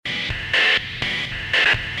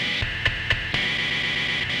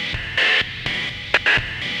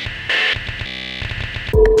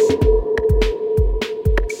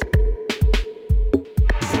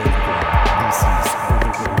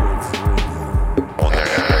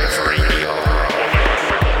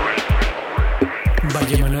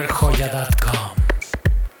emanueljoya.com.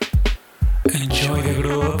 Enjoy the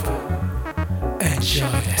group,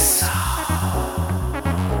 enjoy the sound.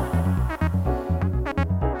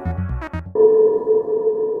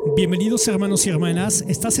 Bienvenidos hermanos y hermanas,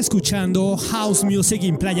 estás escuchando House Music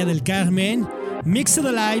en Playa del Carmen, Mixed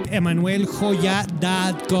Live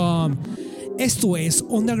emanueljoya.com. Esto es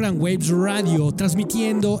Underground Waves Radio,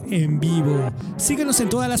 transmitiendo en vivo. Síguenos en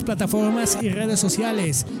todas las plataformas y redes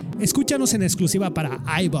sociales. Escúchanos en exclusiva para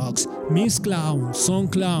iVoox, Mixcloud,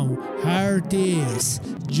 Soundcloud, Heartis,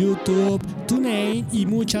 YouTube, TuneIn y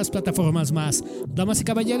muchas plataformas más. Damas y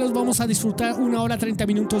caballeros, vamos a disfrutar 1 hora 30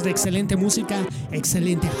 minutos de excelente música,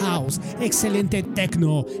 excelente house, excelente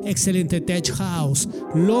techno, excelente tech house.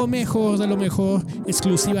 Lo mejor de lo mejor,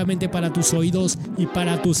 exclusivamente para tus oídos y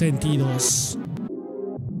para tus sentidos.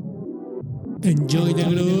 Enjoy the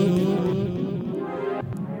group.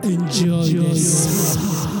 Enjoy the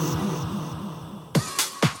sound.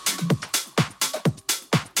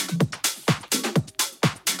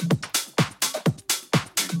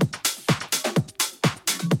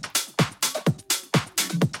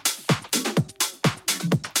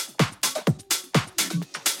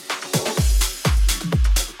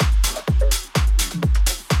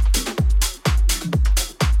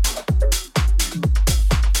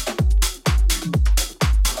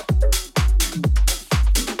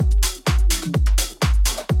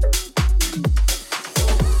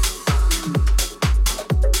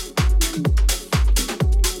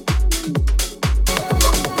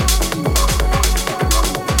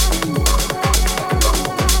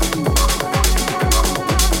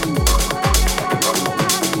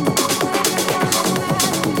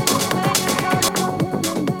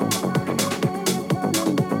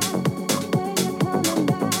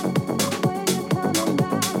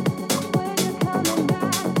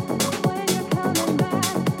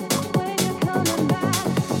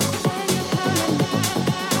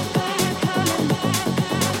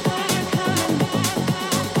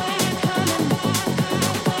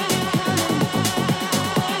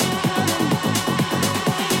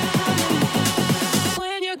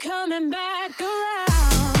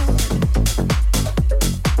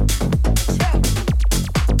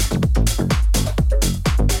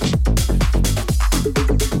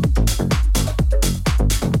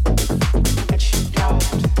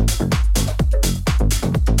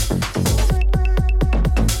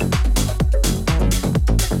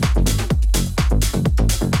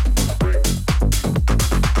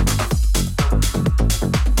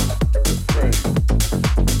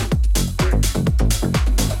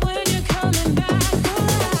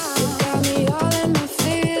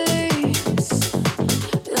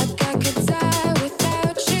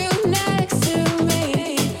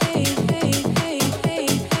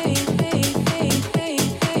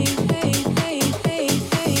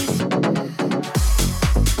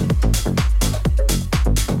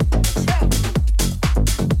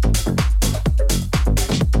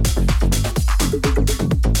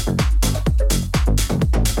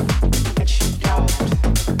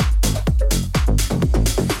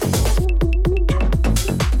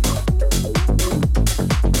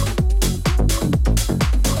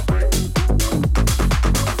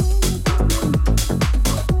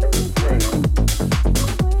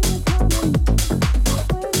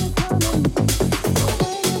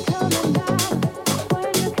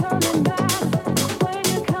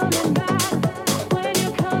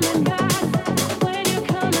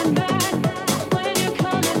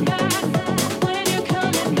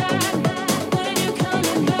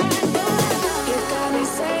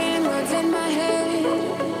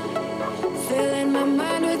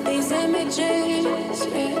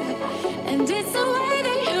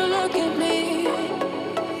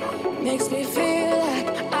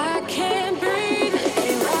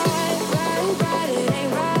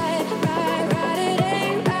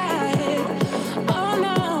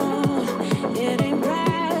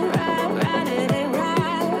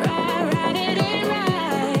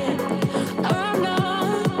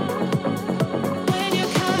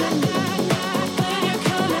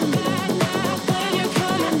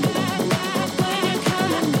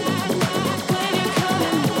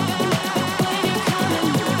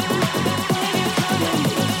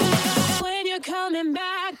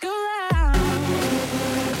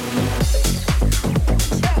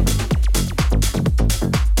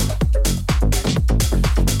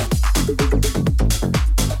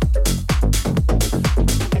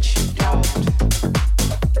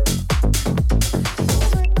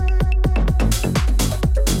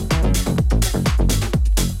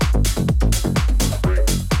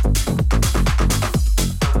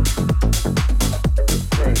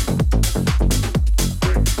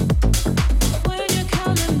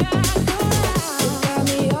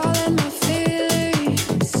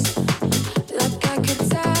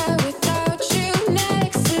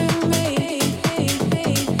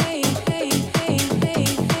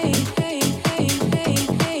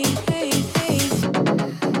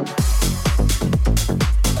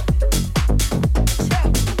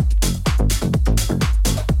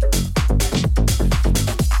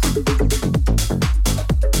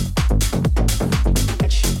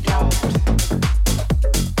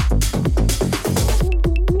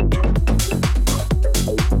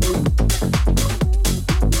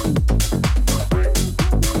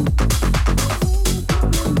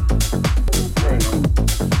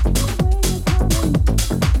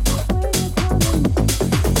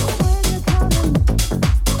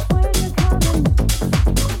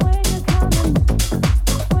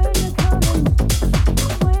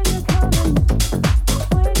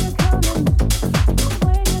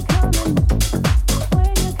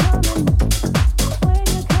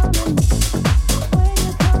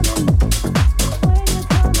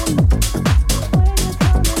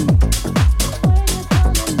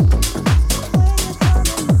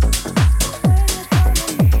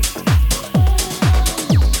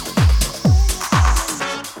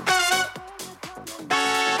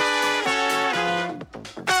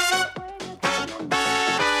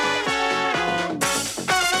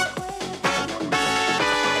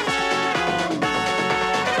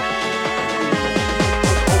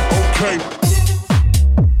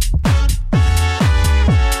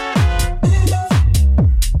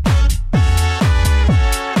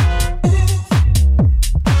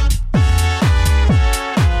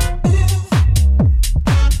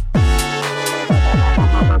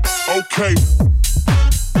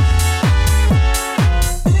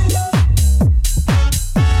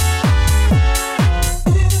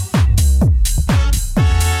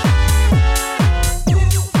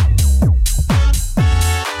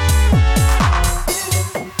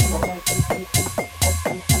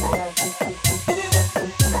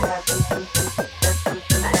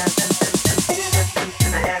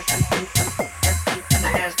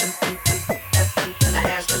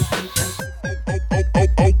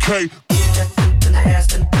 Okay.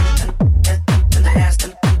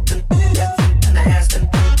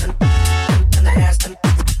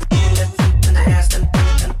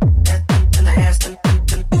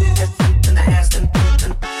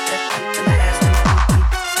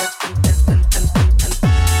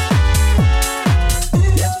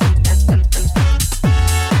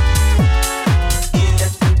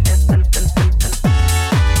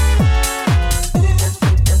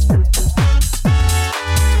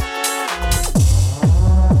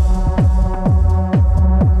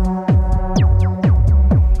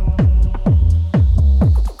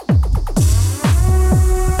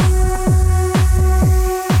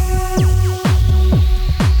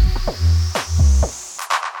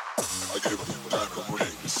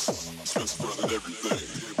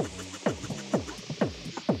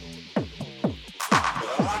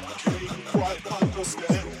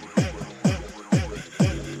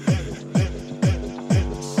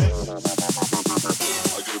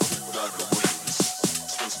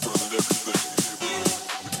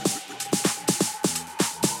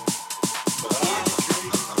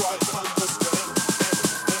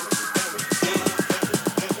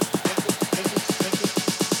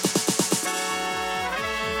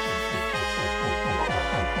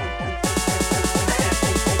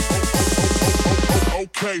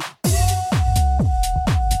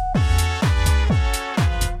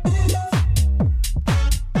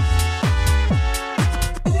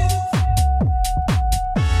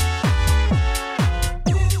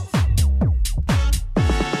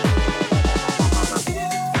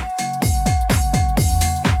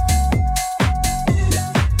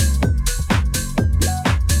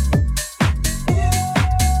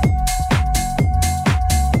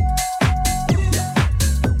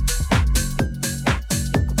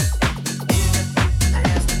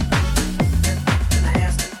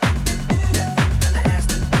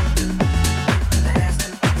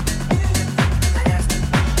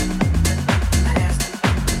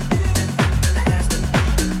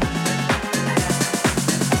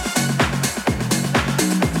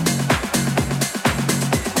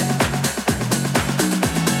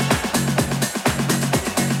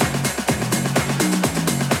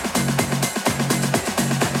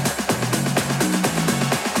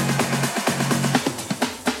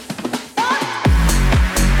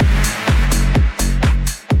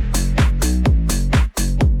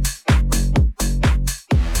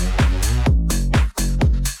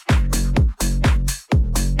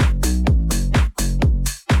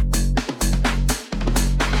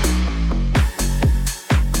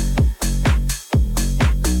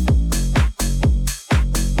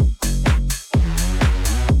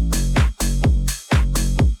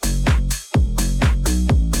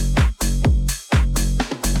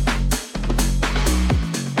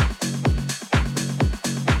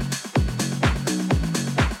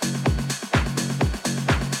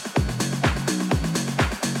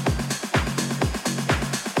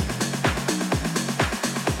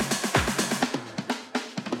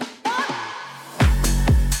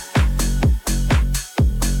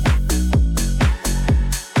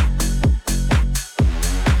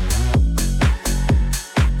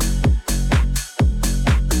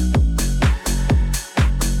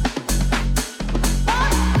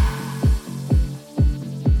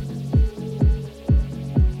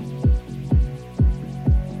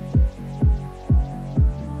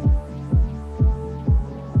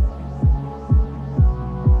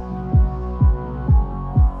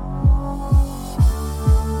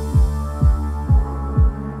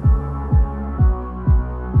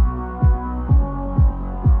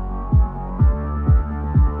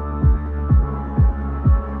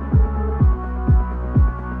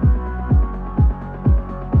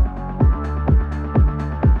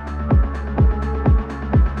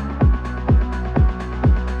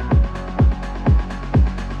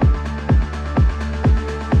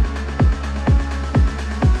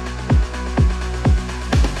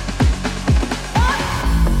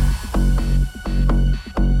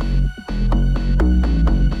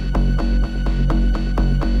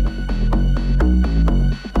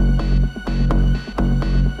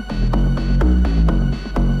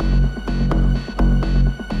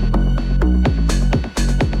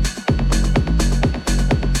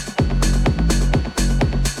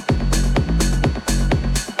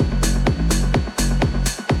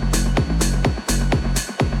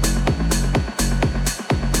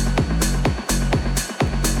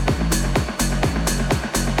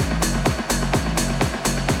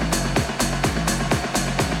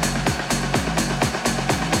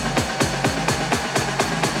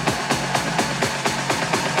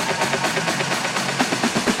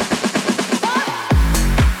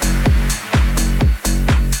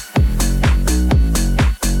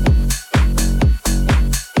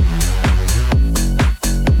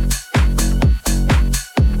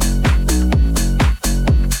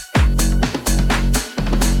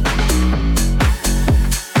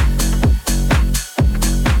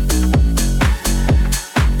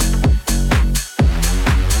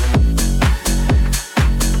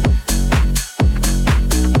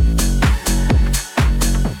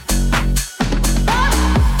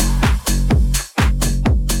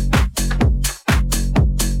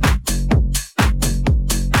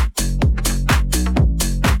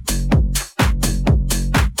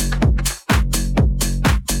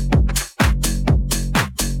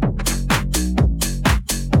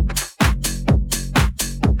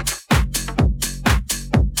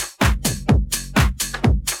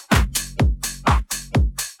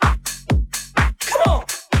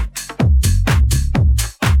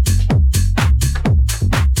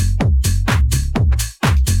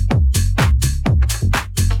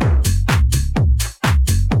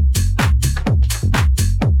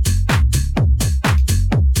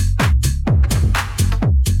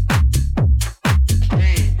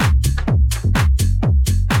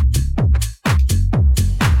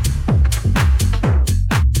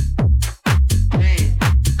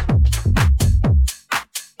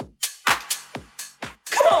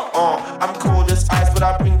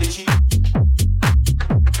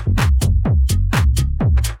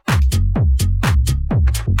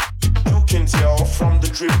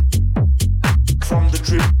 drip, from the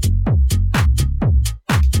drip.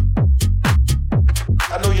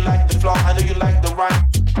 I know you like the flow, I know you like the rhyme.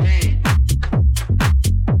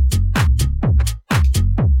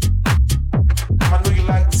 I know you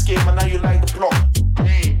like the scheme, I know you like the plot.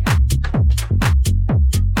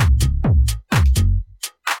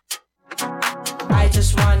 I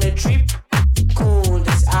just wanna drip, cold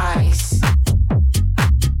as ice.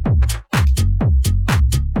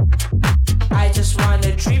 I just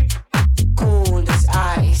wanna drip, cold as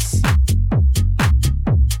ice.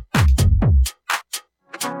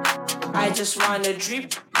 I just wanna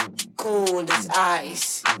drip, cold as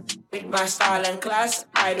ice. With my style and class,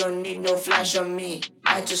 I don't need no flash on me.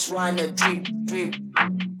 I just wanna drip, drip,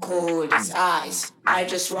 cold as ice. I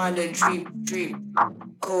just wanna drip, drip,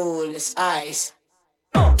 cold as ice.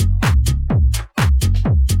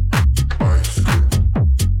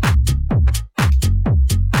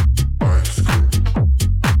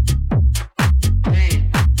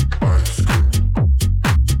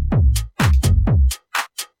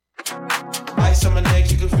 Ice on my neck,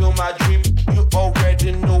 you can feel my drip. You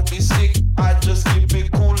already know it's sick. I just keep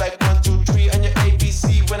it cool like 1, 2, 3 and your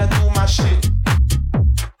ABC when I do my shit.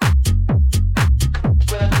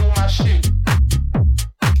 When I do my shit.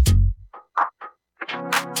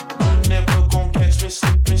 You never gon' catch me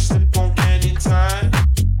slipping, slip on anytime.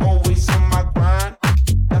 Always on my grind.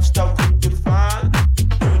 Lifestyle redefined.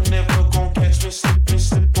 You never gon' catch me slipping,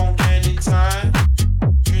 slip on anytime.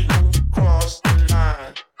 You don't cross the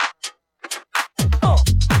line.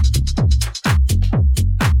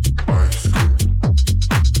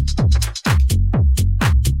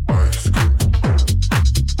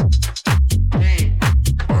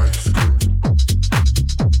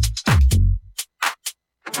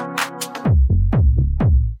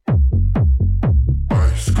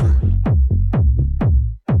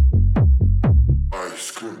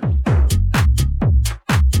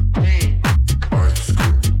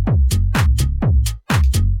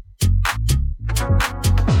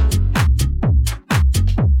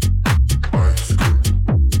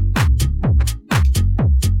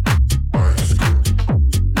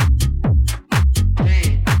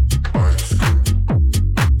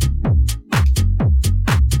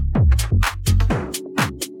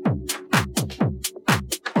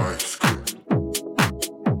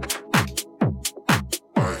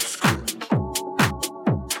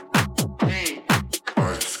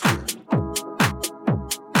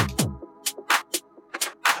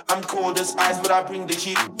 I'm cold as ice, but I bring the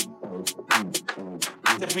heat.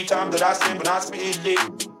 Every time that I spit, but I spit it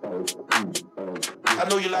lit. I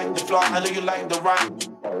know you like the flow, I know you like the rhyme.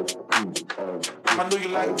 I know you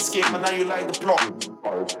like the scheme, I know you like the plot.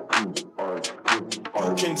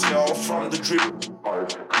 You can tell from the drip.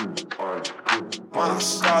 My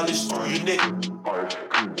style is too unique.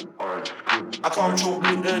 I come through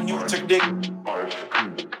with a new technique.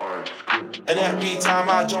 And every time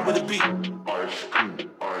I jump with the beat.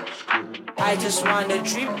 I just wanna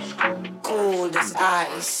drip, cold as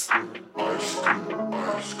ice.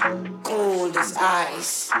 Cold as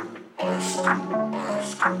ice.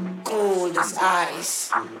 Cold as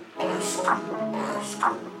ice. Cold as ice.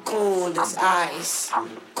 Cold as ice.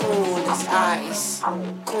 Cold as ice.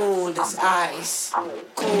 Cold as ice.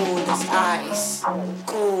 Cold as ice.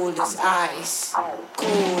 Cold as ice.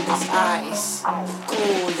 Cold as ice.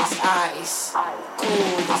 Cold as ice.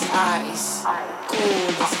 Cold as ice. Ice, ice,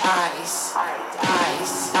 ice, ice,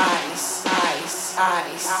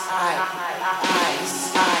 ice, ice,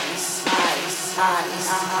 ice, ice,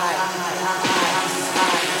 ice,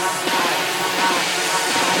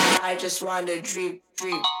 I just wanna drip,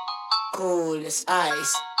 drip, cold as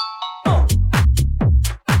ice.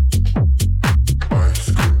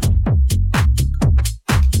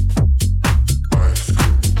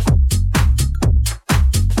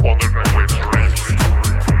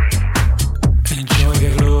 Enjoy the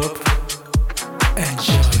group.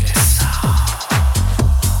 Enjoy the sound.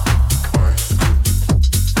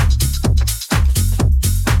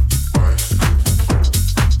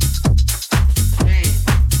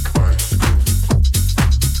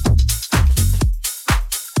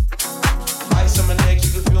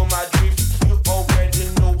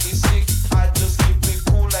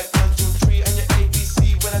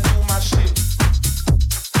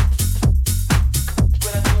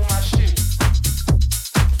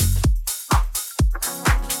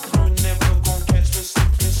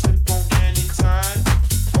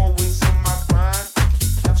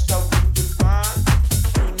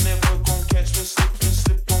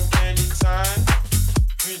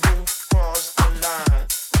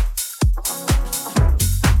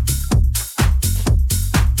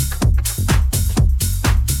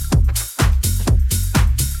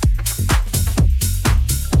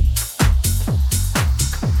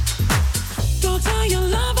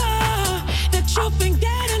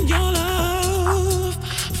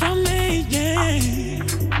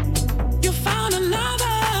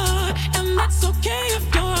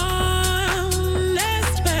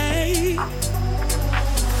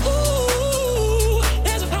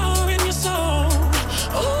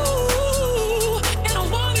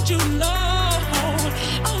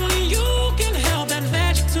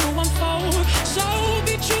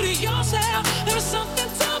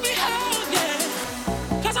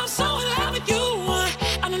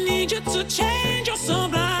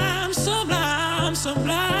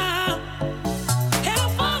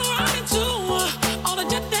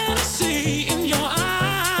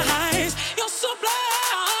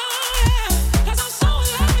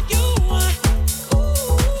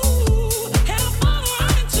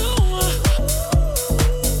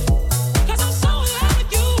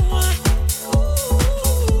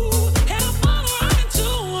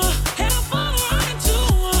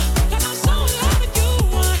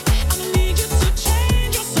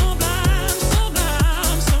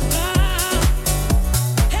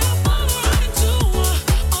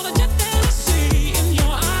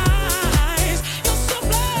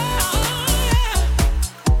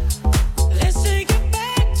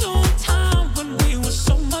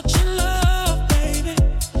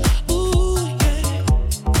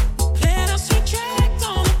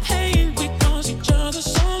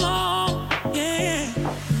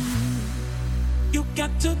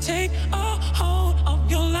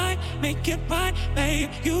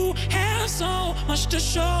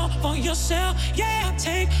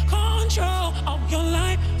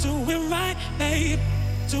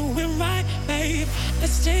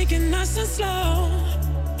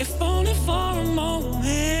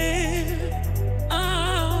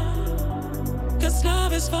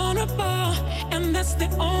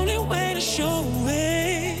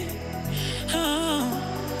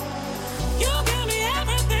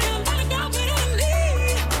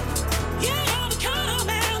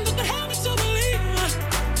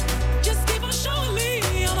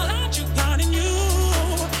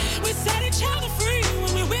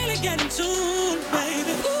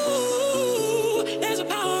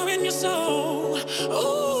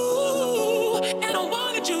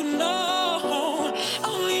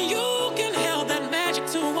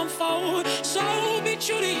 So be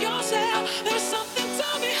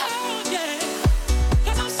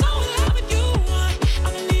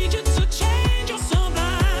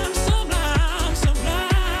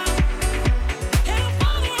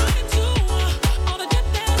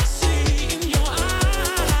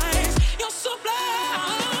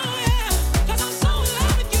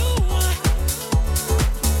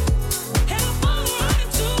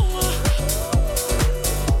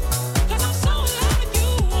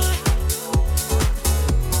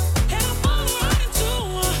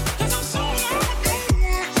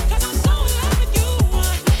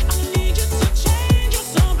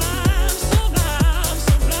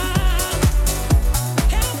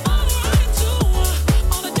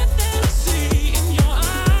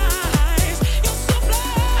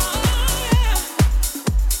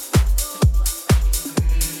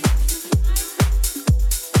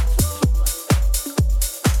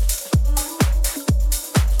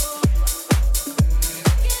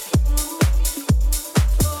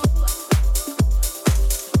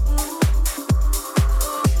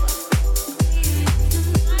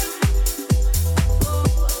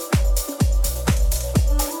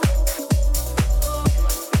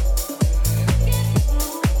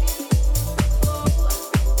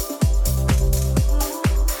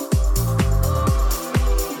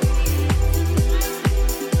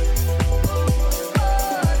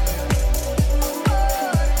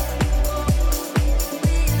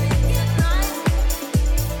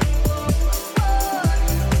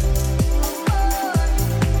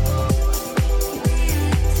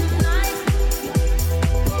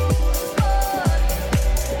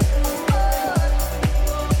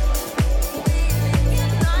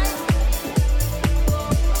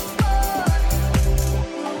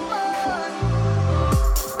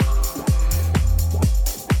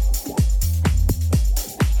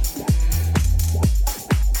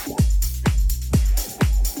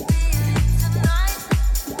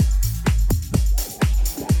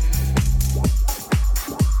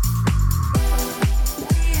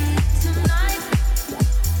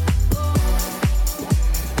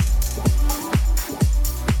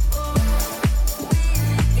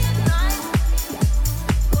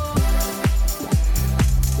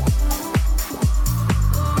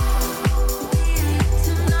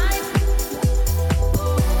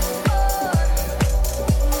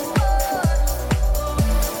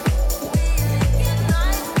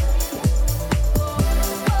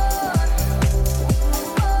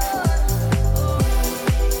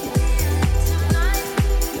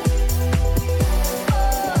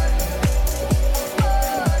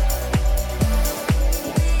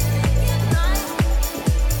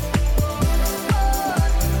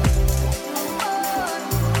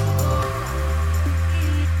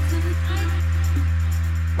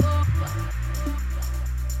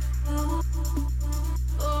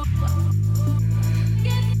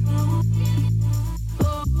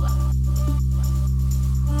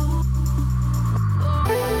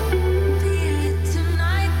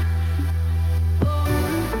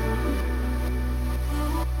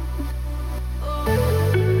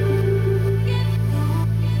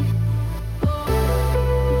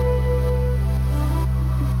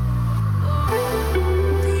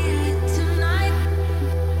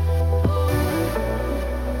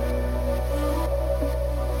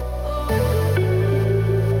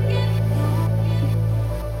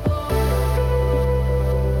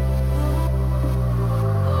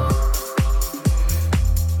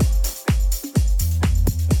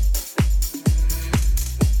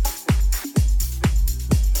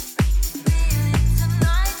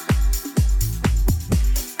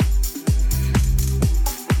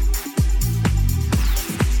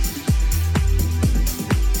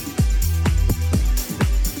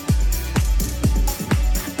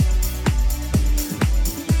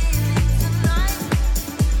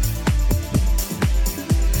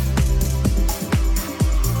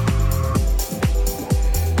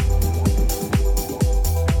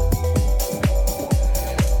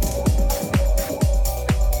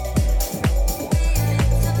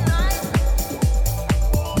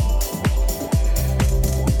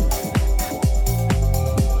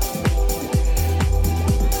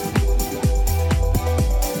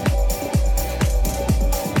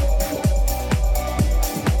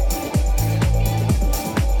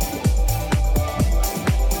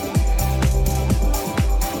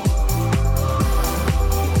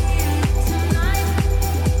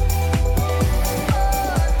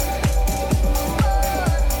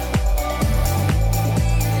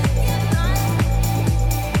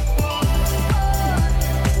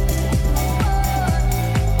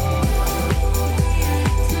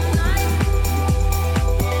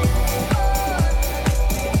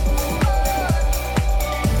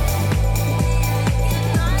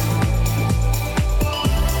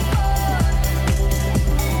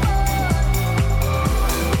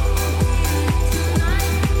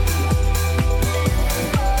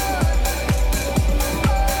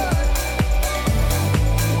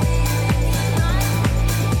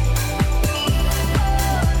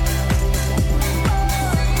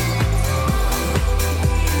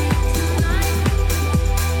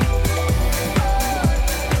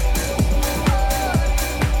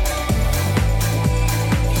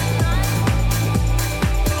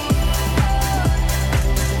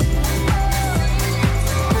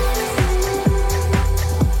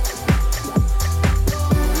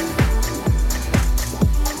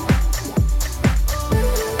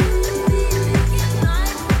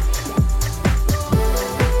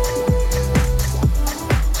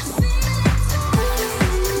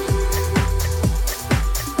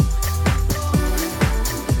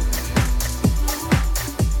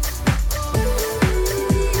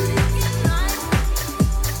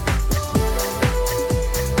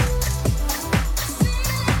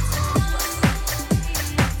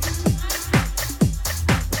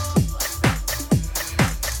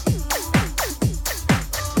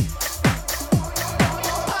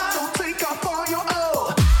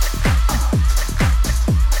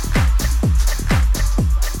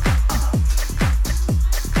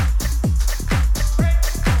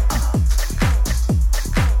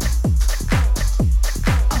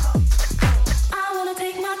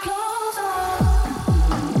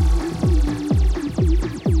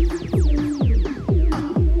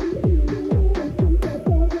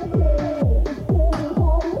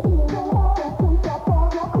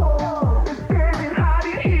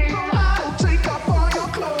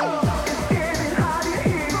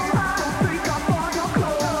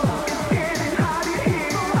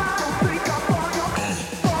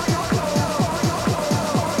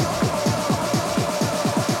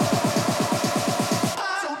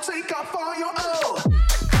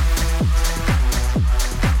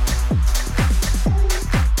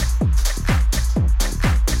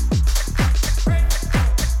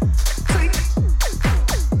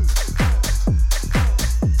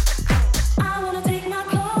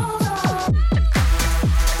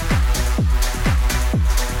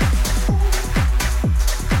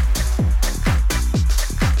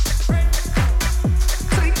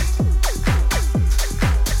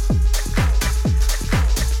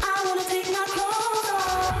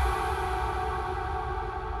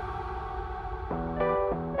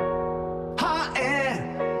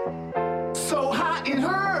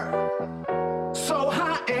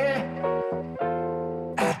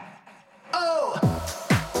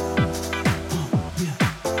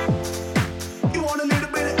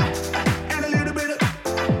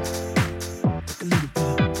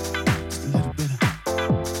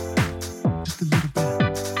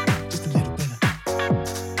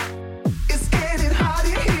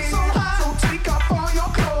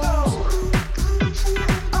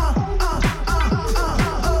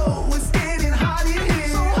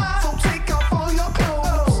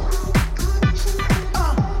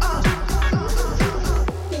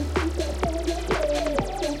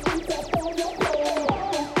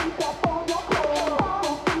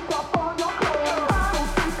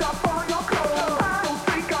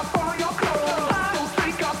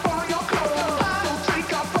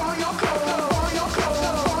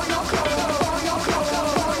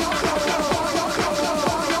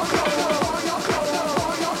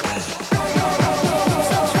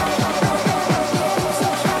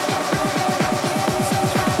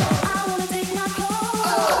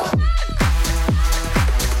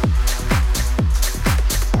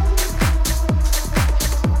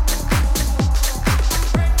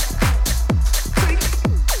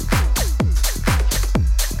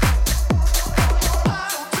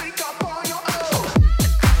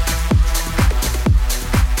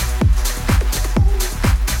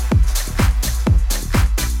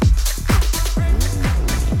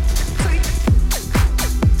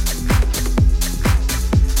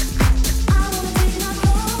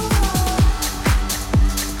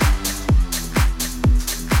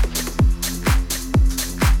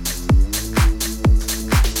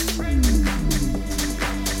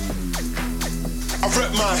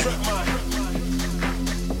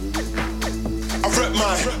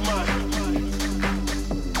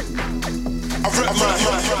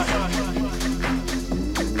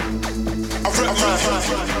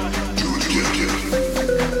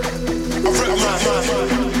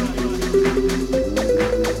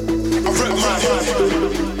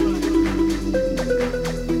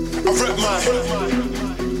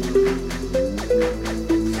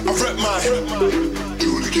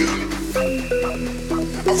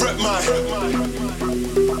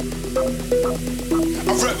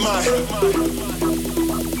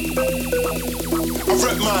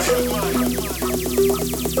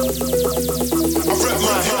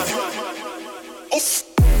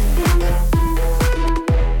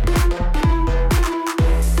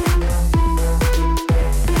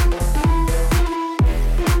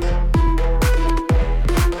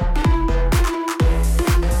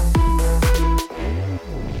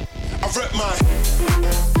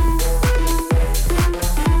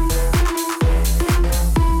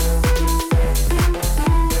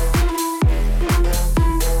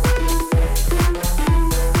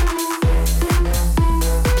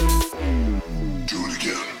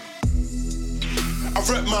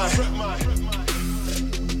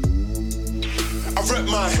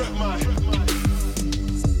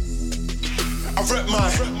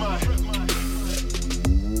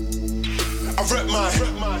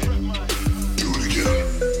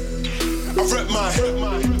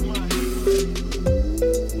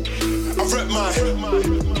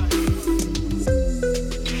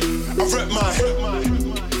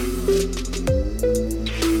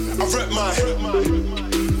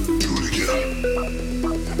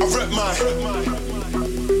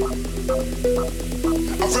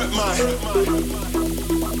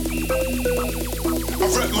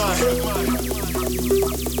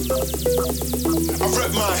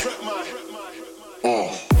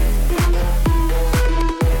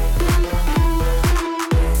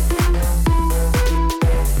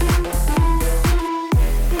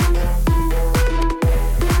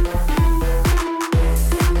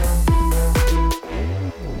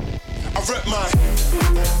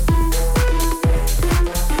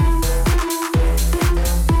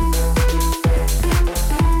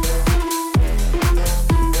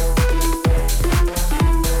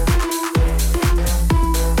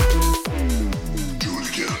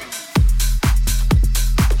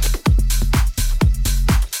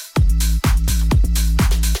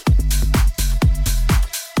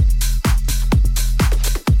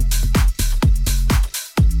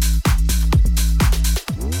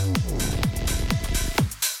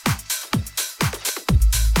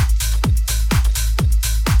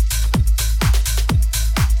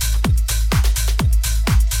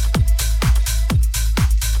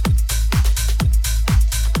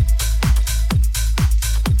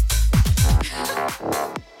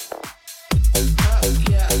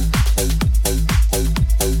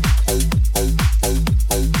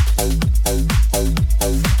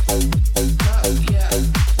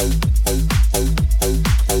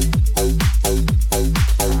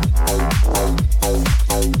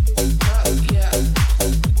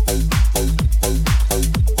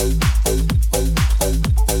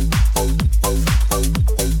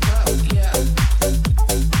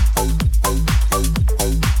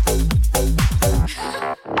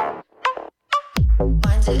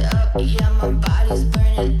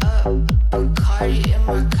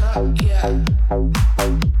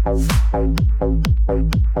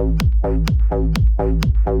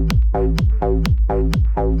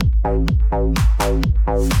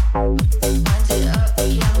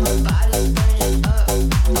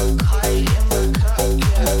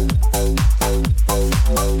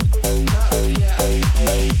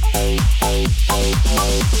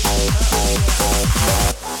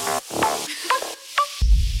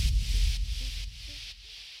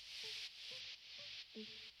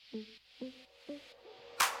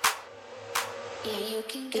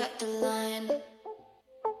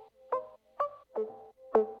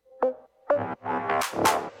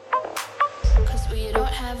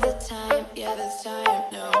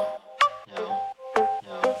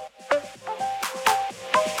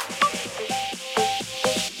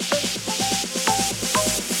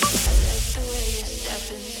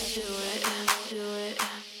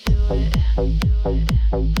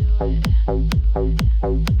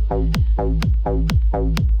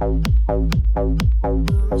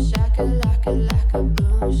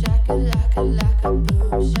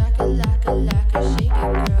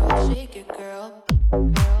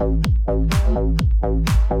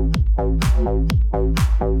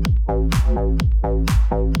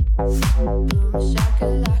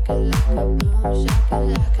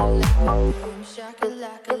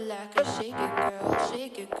Shake it, girl, shake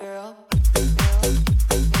it, girl.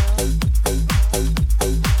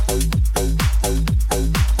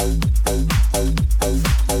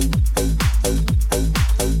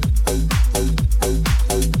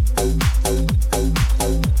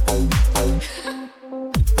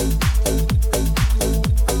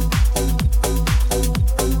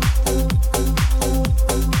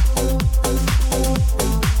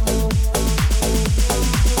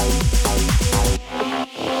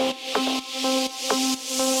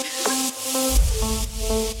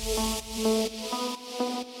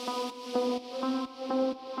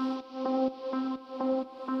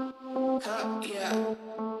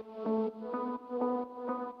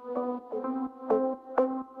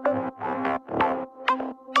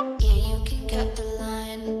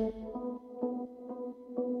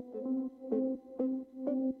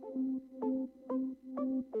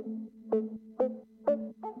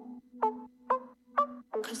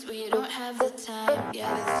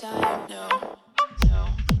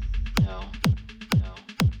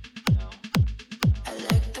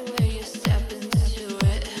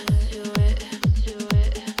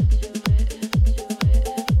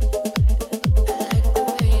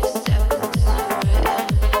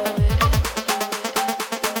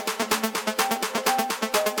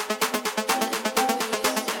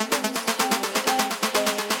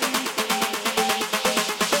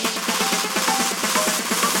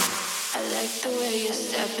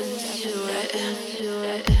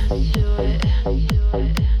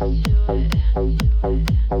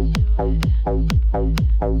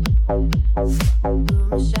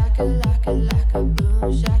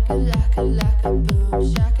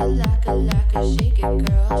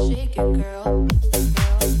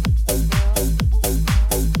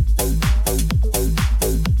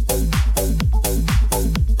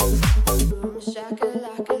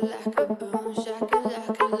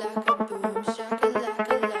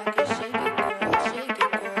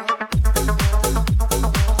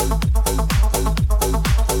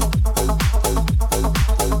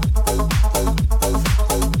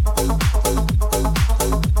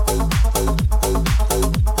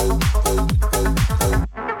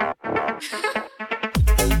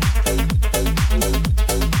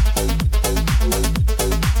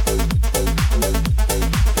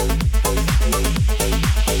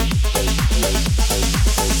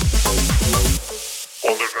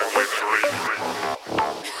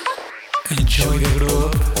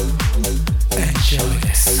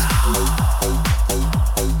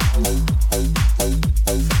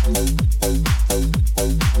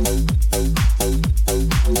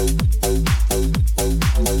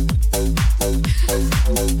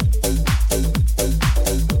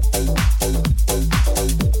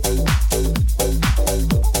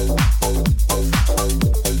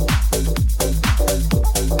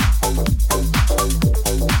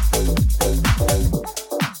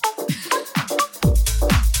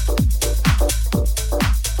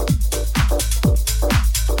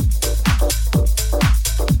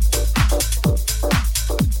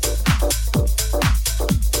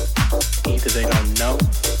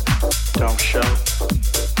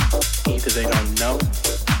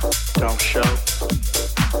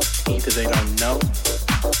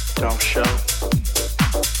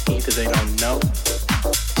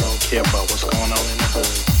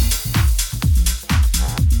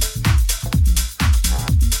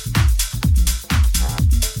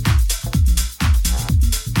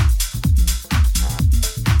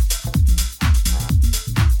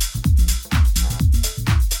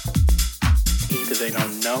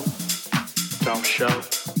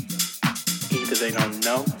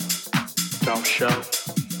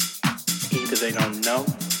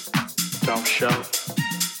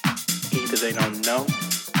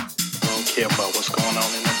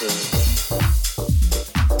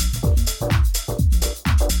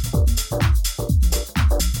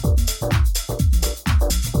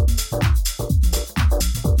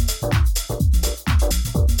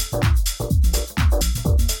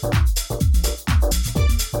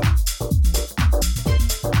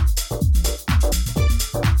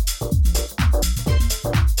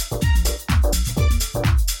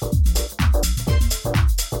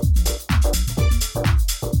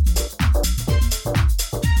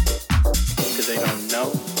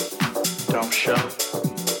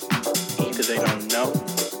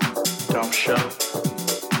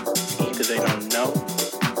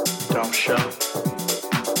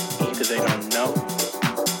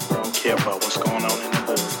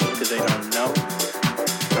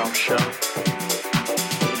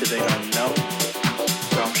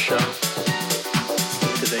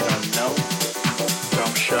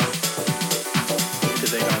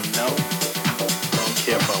 Don't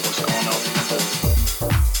care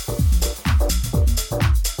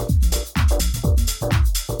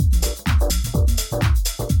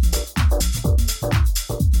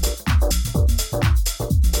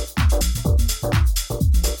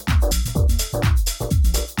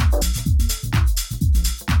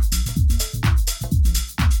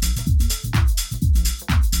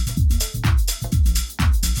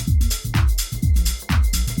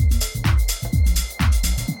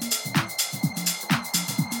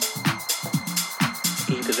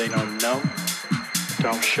Either they don't know,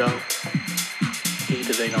 don't show.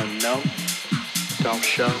 Either they don't know, don't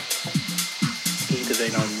show. Either they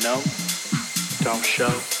don't know, don't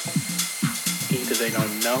show. Either they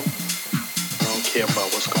don't know, don't care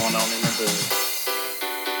about what's going on in the hood.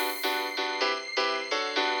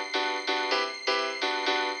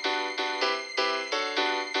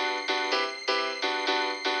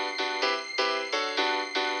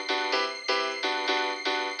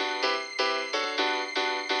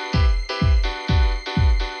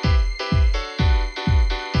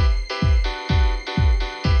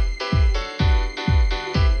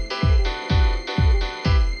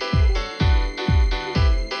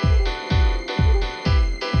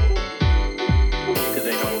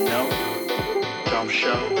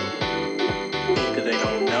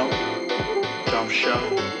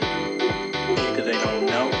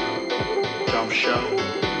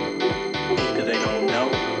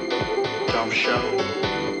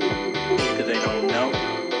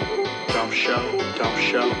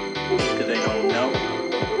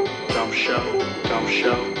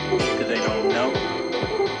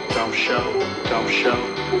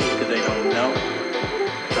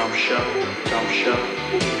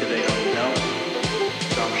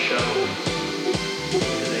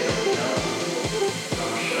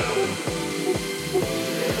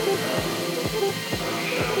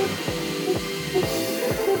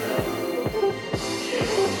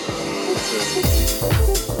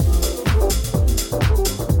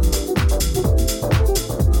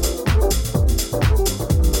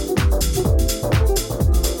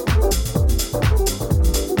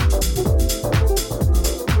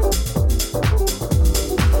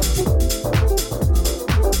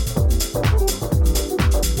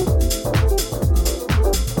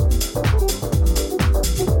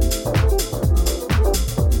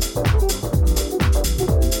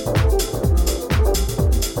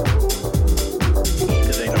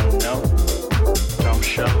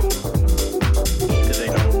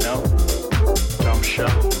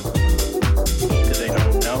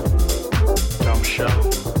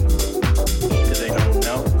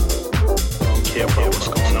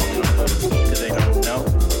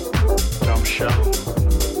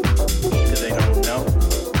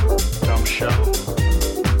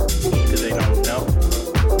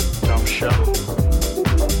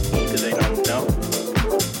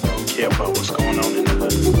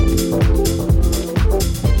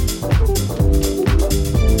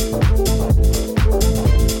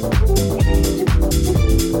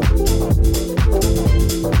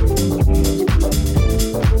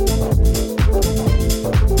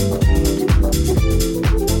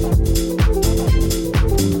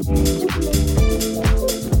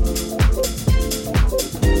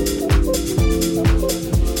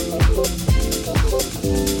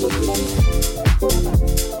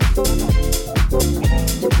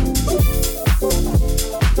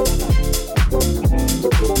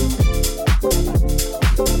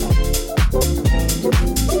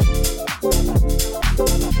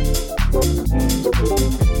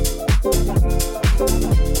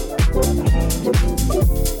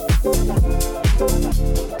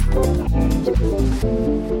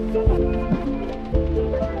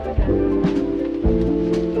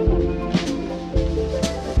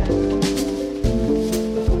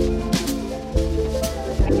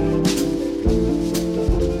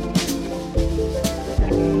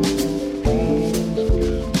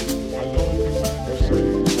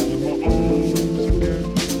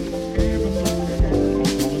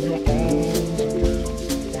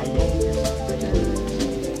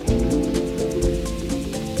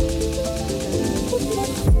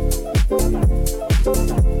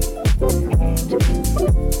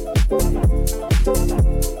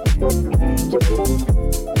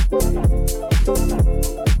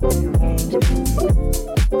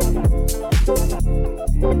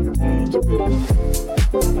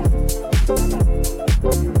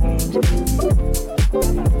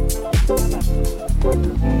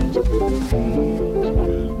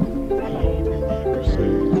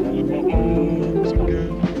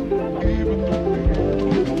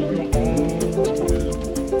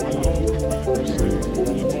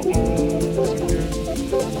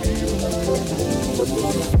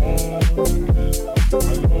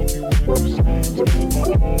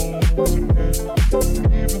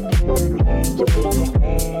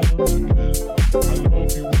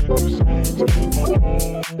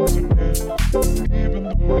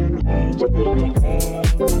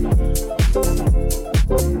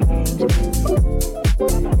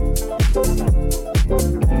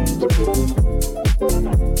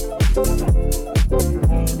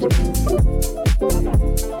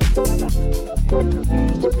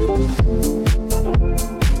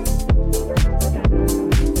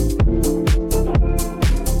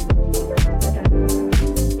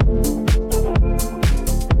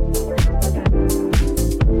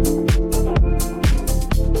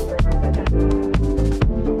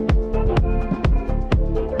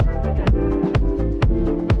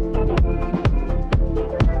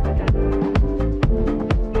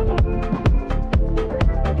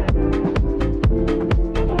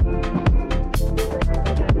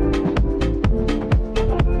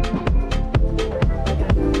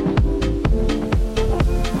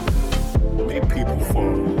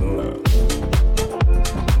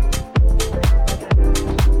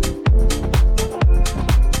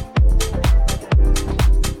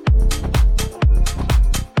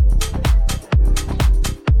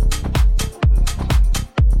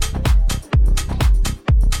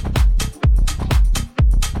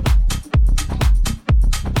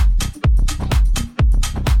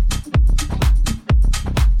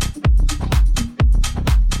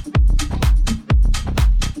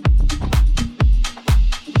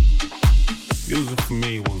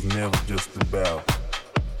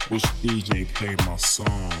 which DJ played my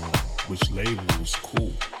song, which label was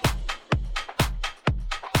cool.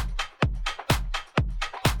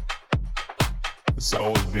 It's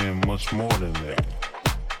always been much more than that.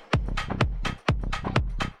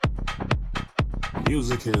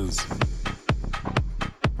 Music has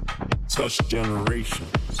touched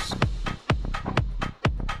generations.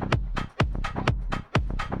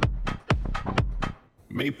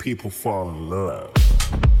 Made people fall in love.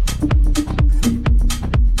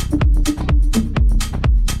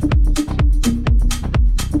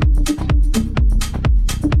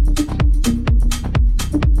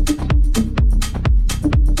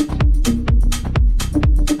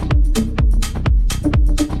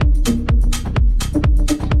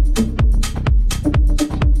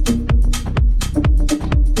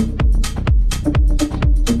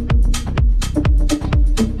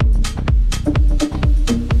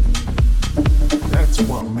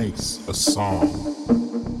 A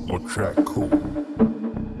song or track cool,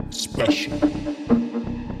 special,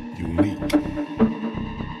 unique.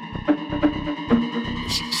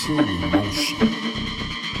 It's true emotion.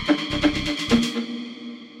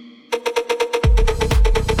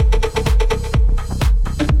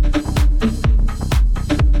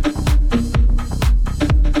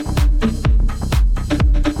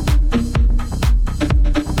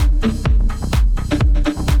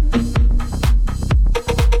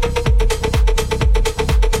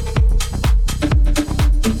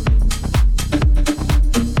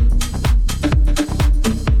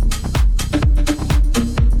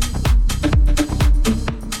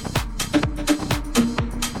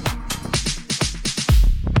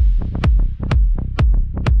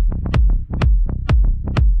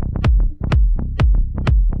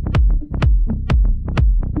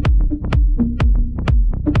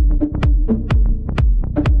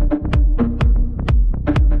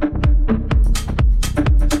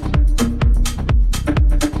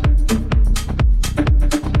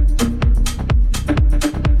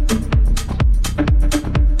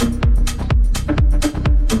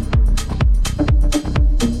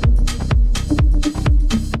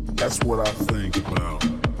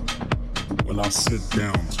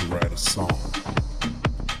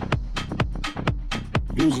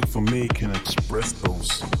 Music for me can express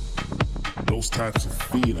those types of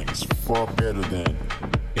feelings far better than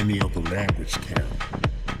any other language can.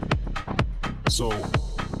 So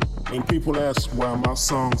when people ask why my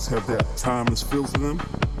songs have that timeless feel to them,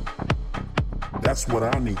 that's what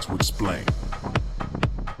I need to explain.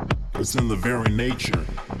 It's in the very nature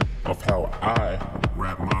of how I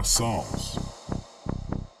rap my songs.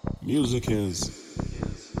 Music has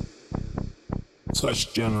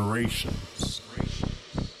touched generations,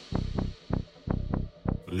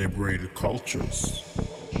 liberated cultures,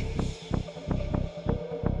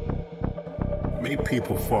 made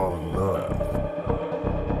people fall in love,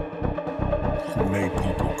 made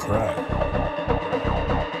people cry.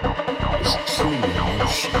 It's true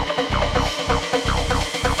emotion.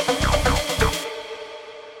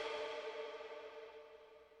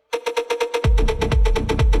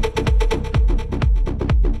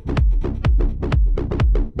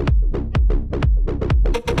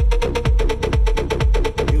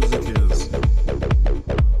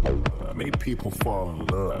 People fall in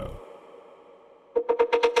love.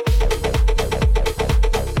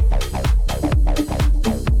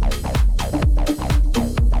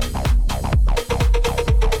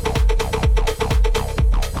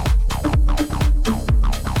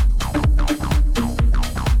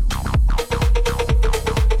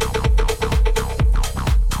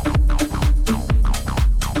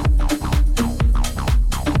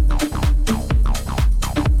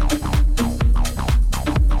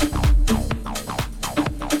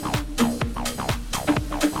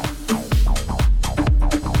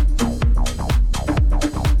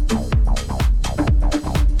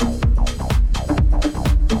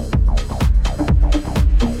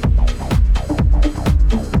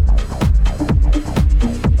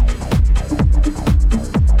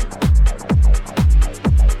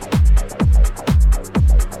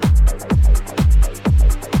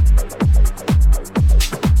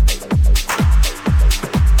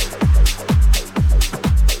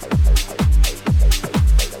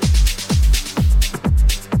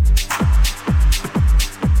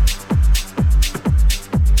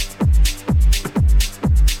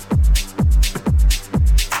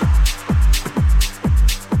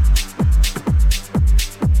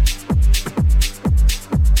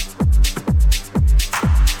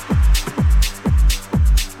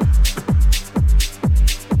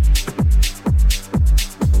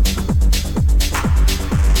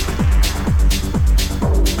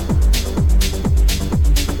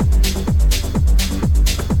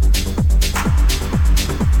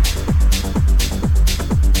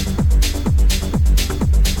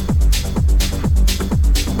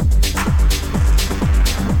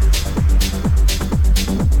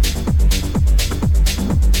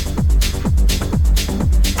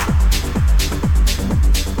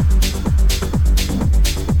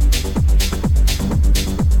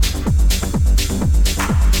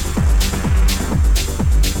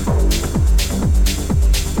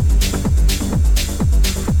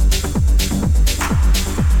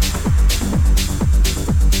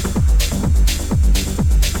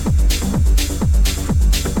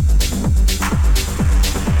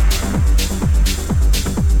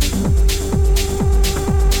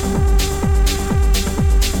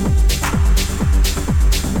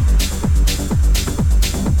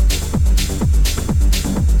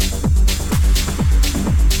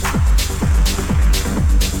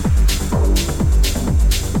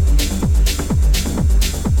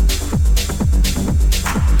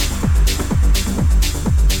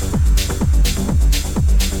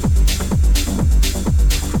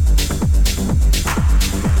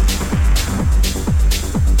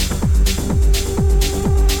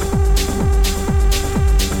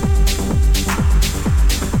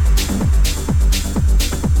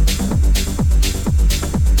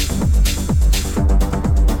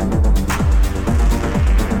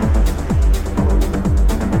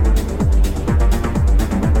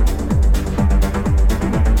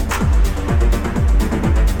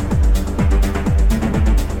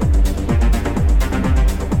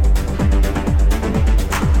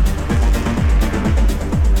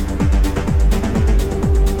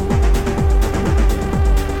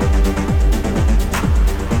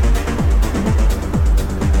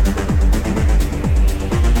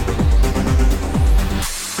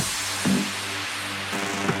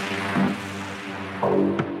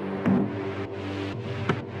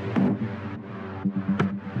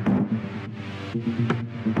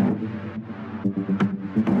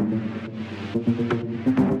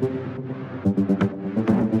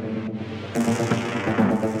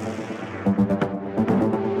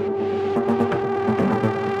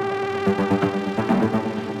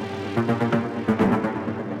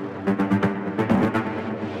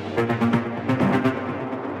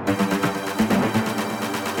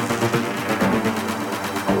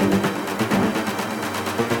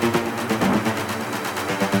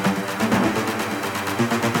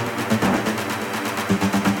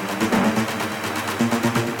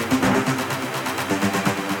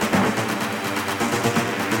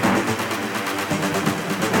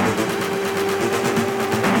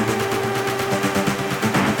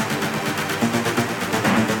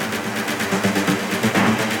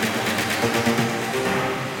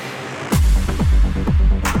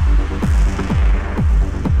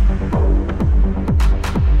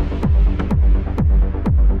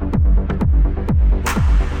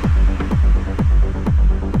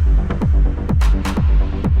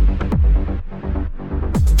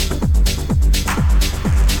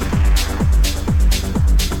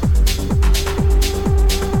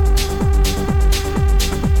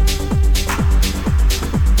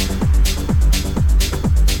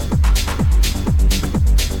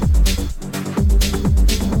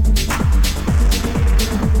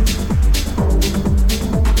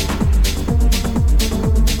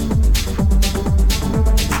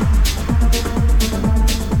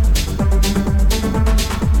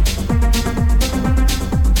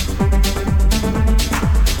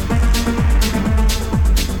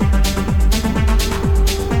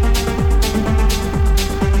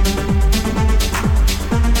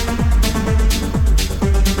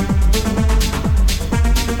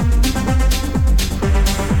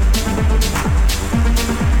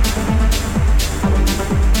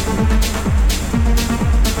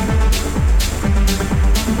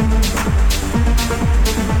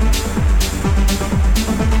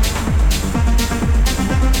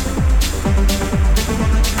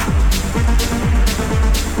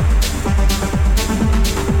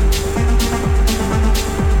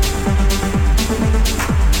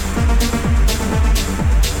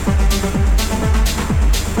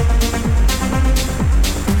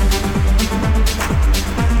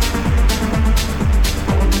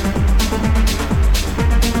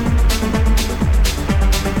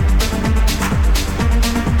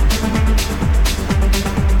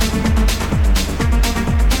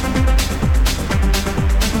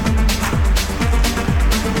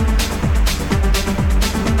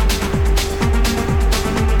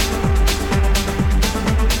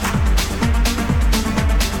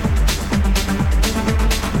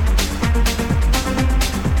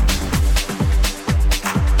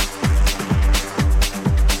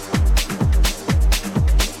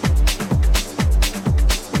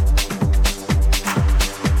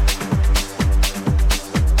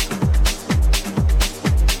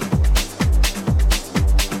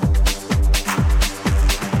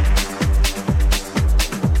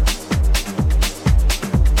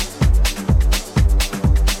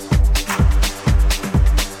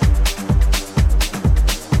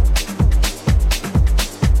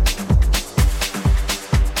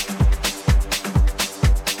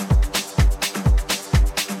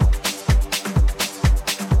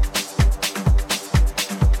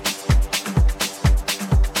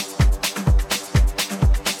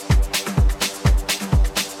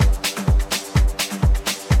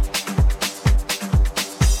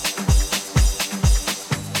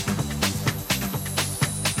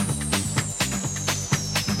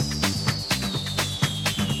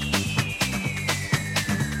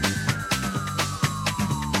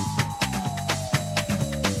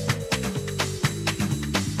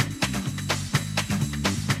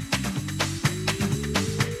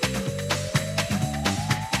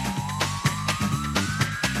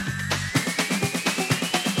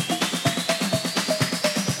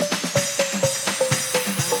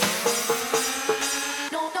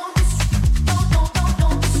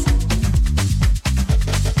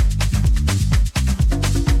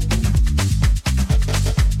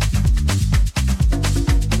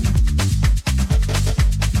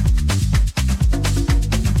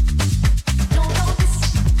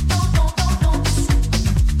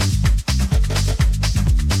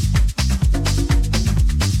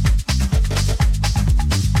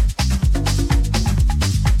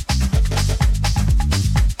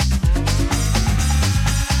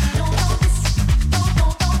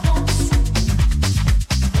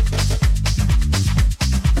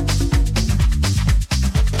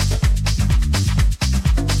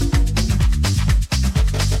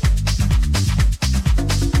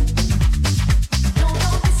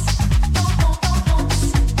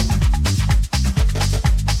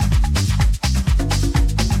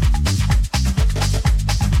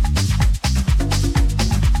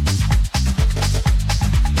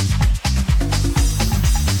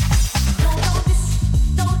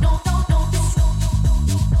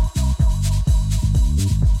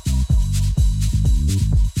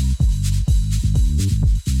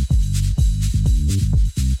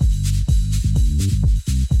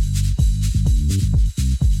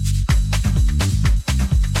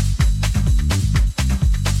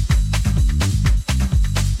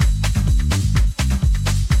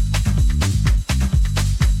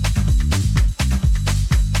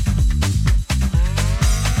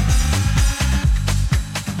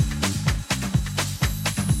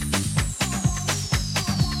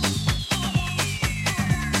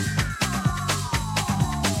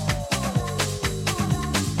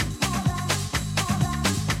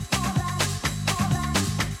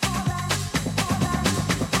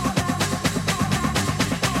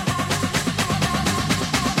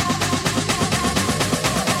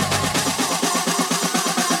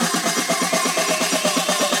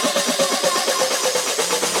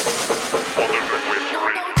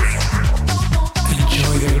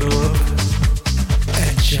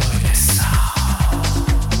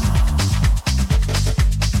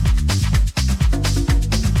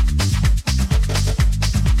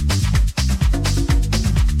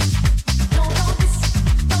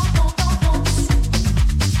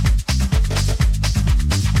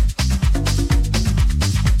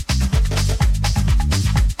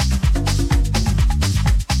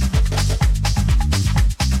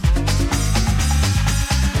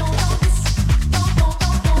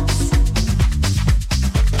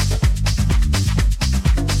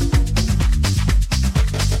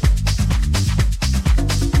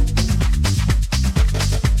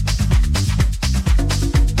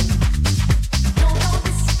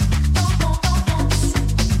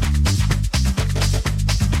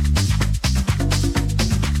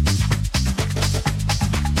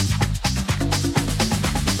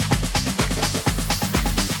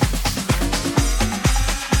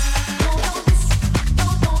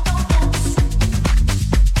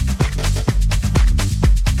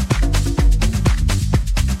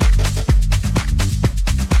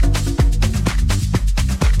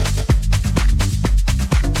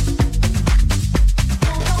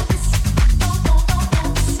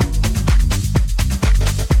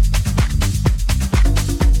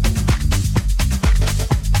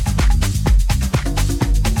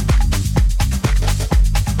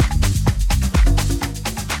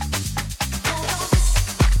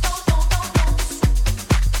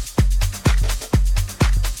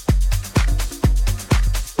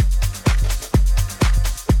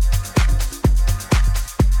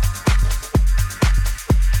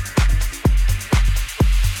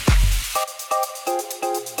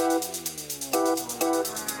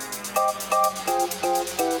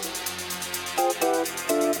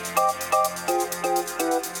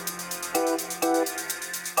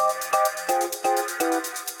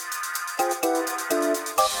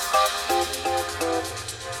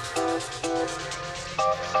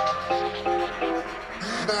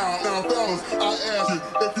 fellas, I ask you,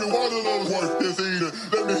 if you want a little work this evening,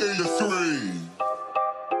 let me hear you scream.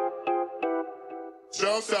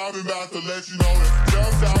 Just out and about to let you know that.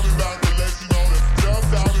 Just out and about to let you know that.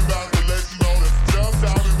 Just out and about to let you know that. Just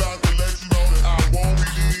out and about to let you know that. I won't be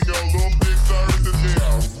needing your little big service in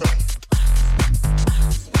jail.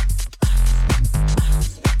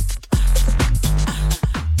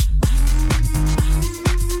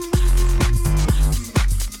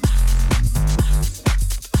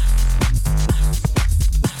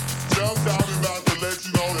 Just out and about to let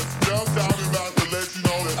you know that. Just out and about to let you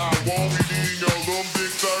know that. I won't be needing your little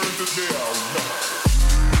big service in jail.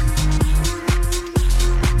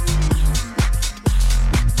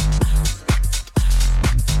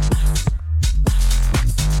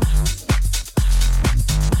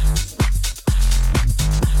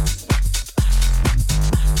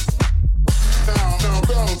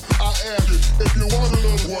 If you want a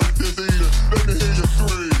little work this evening, let me hear you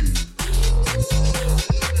scream.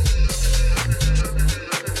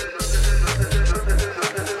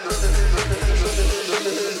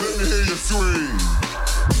 Let me hear you scream.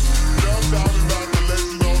 Just out and about to let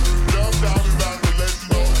you know. Just out and about to let you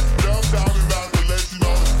know. Just out and about to let you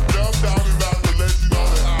know. Just out and about to let you know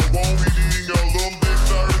that I won't be needing your little big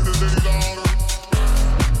services any longer.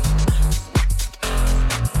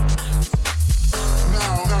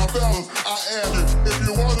 Now, fellas, I ask you, if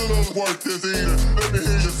you want a little work this evening, let me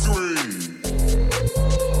hear you scream.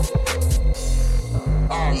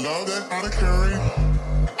 I love that kind of curry.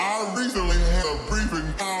 I recently had a brief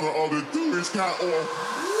encounter of the Jewish cat or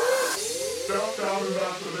Just out and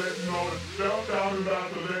about to let you know it. Just out and about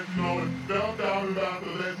to let you know it. Just out and about to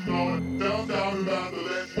let you know it. Just out and about to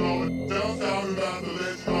let you know it. Just out and about to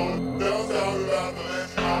let you know it. Just out and about to let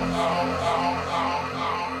you know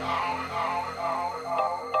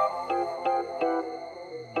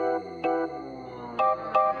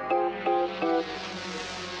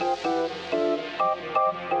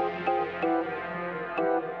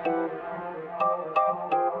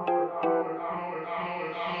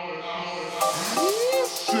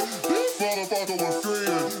Shit, this motherfucker was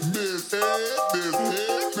screaming, Miss Head.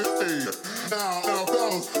 Now,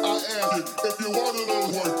 fellas, I ask you, if you want a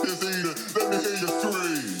little work this evening, let me hear you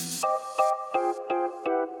scream.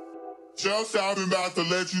 Just out and about to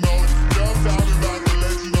let you know it. Just out and about to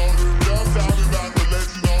let you know it. Just out and about to let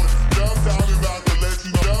you know it. Just out and about to let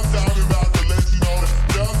you know it. Just out and about to let you know it.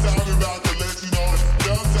 Just out and about to let you know it.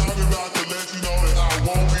 Just out and about to let you know that I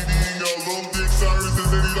won't be needing your little dick services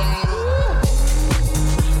any longer.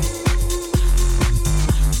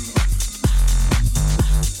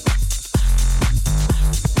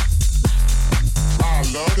 I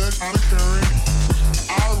love that kind of curry.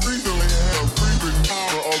 I recently had a brief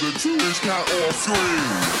encounter of the Jewish cat or scream.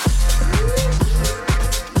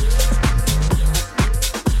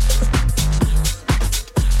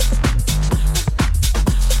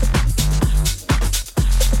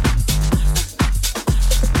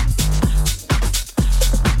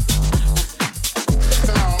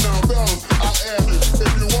 Now, fellas, I ask you,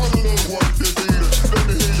 if you want a little work this evening, let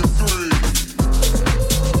me hear you scream.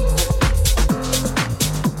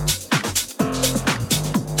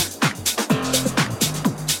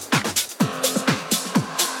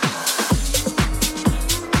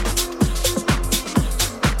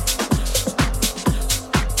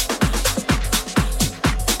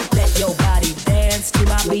 Let your body dance to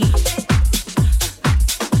my beat.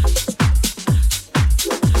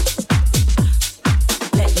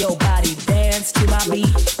 Let your body dance to my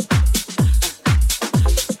beat.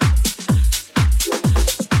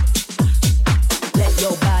 Let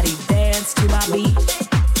your body dance to my beat.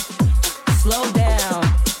 Slow down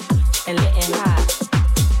and getting high.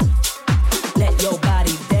 Let your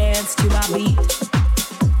body dance to my beat.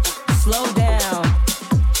 Slow down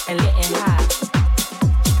and getting high.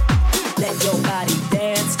 Let your body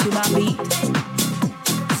dance to my beat.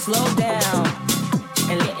 Slow down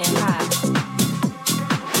and getting high.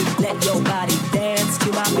 Let your body dance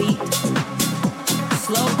to my beat.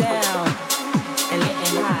 Slow down and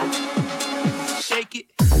getting high. Shake it.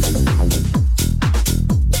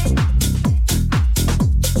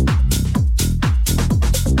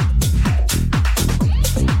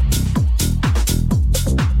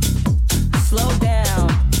 Slow down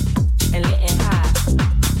and getting high.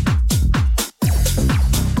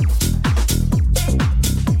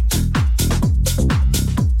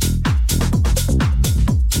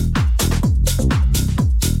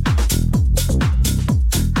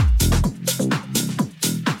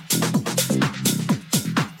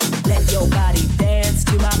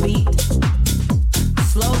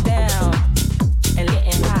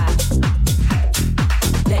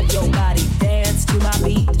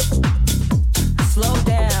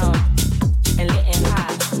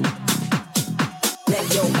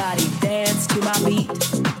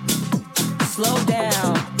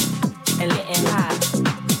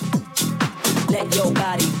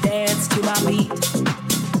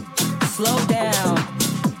 slow down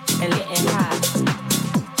and getting high.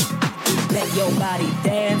 Let your body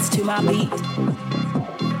dance to my beat.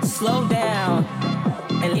 Slow down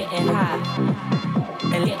and getting high,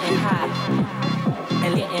 and getting high,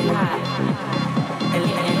 and getting high, and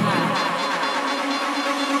getting high.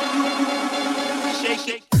 Shake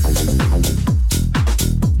it.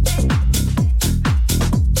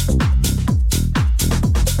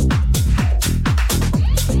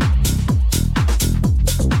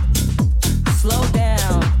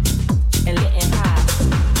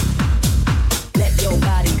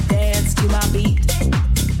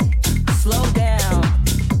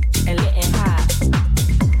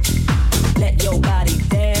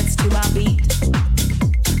 Beat.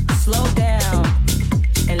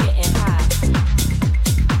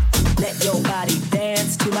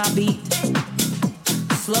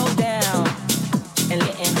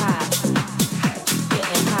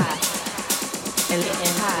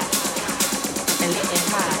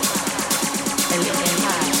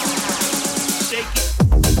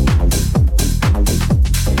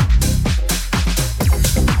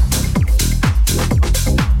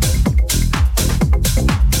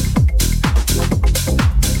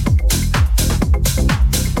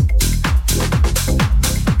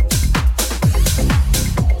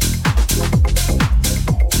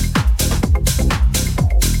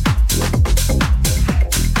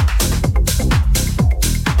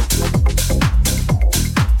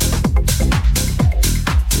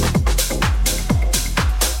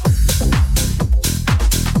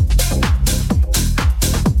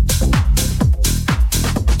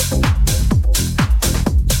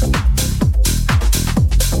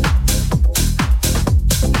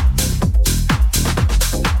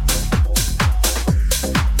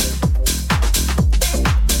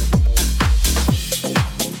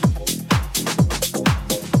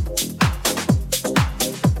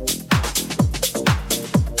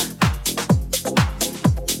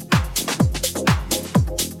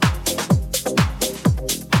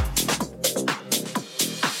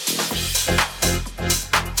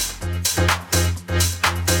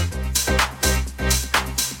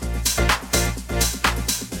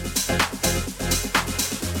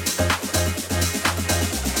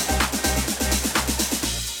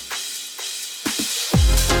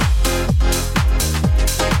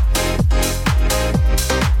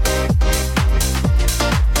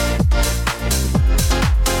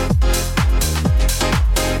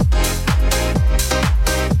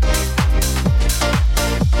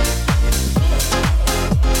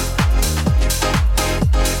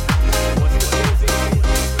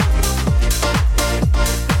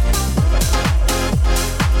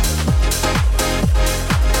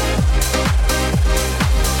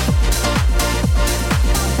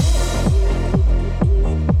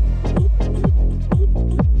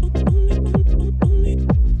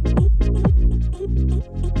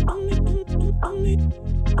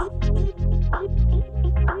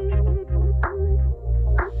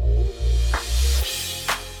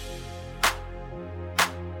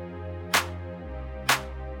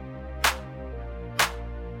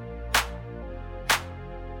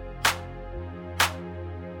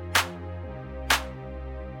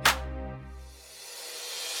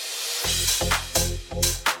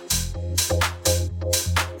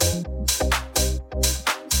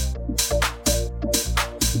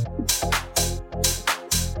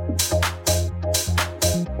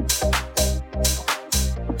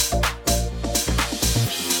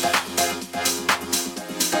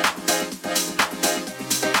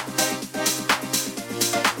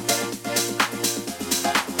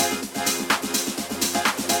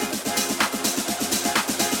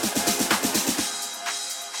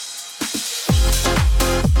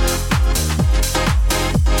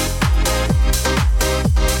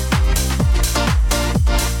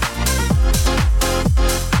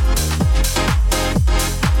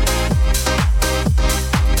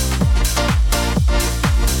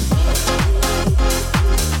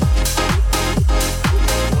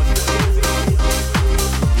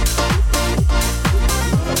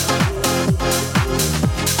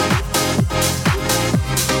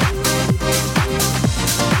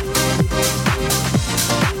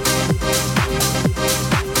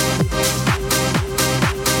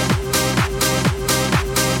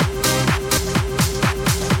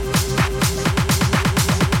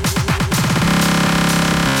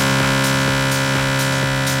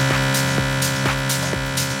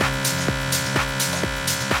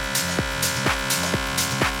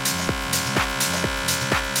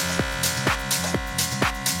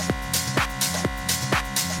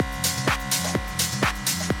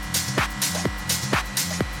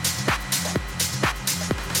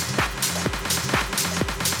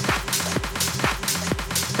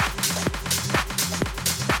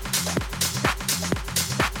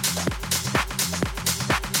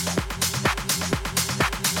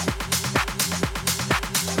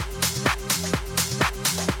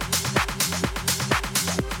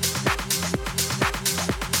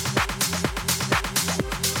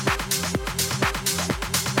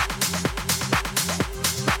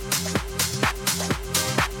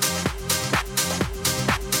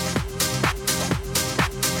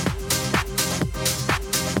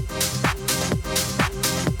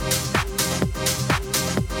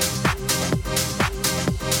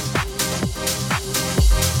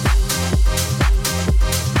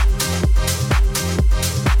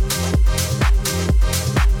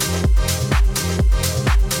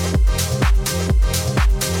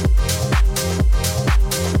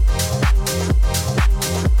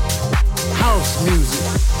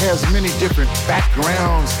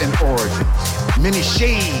 and origins, many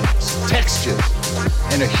shades, textures,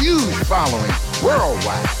 and a huge following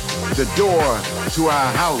worldwide. The door to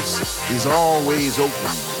our house is always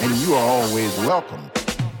open, and you are always welcome.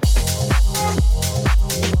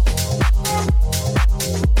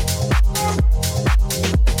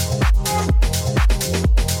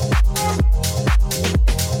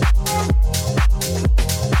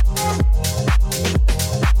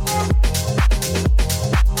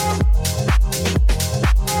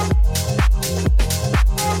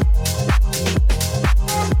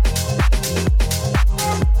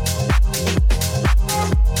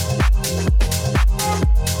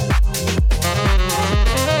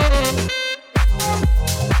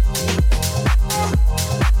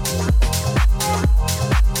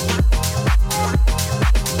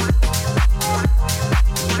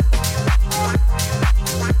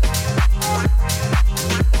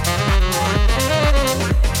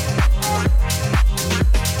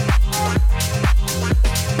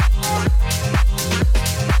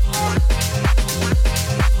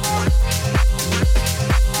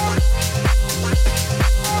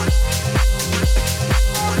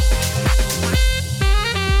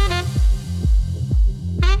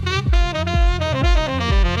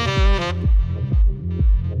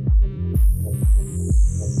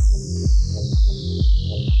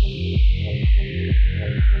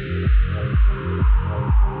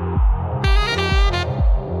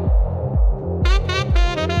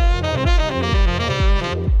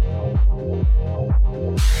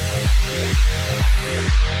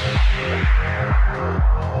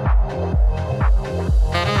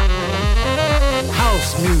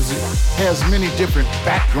 Has many different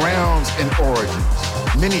backgrounds and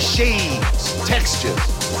origins, many shades, textures,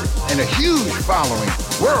 and a huge following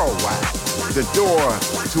worldwide. The door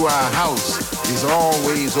to our house is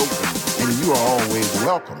always open, and you are always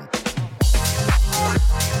welcome.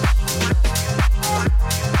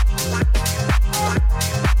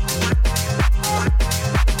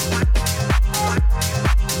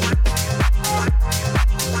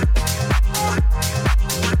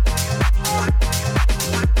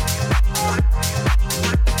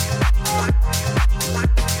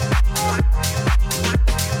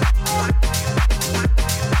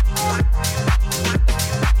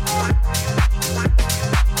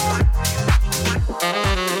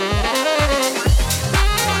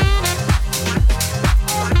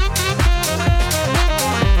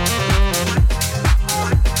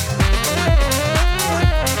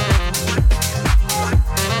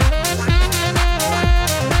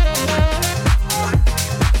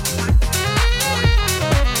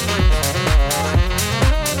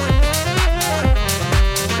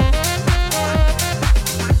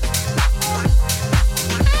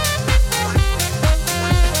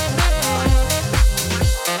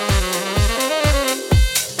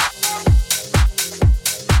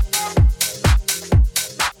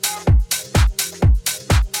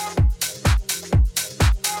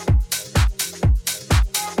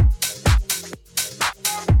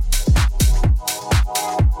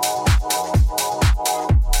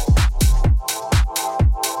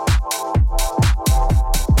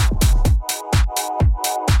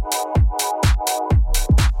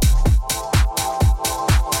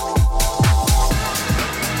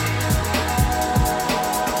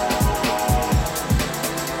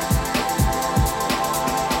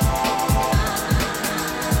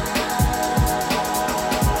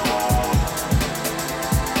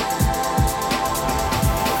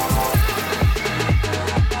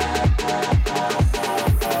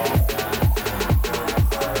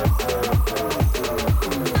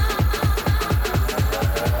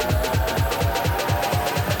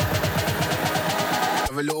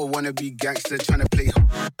 Be gangster trying to play.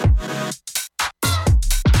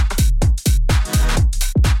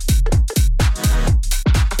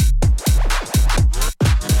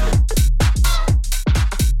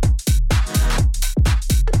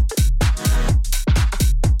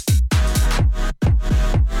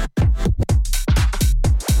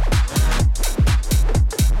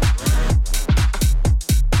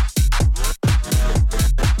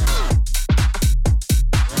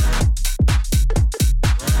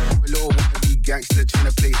 Gangster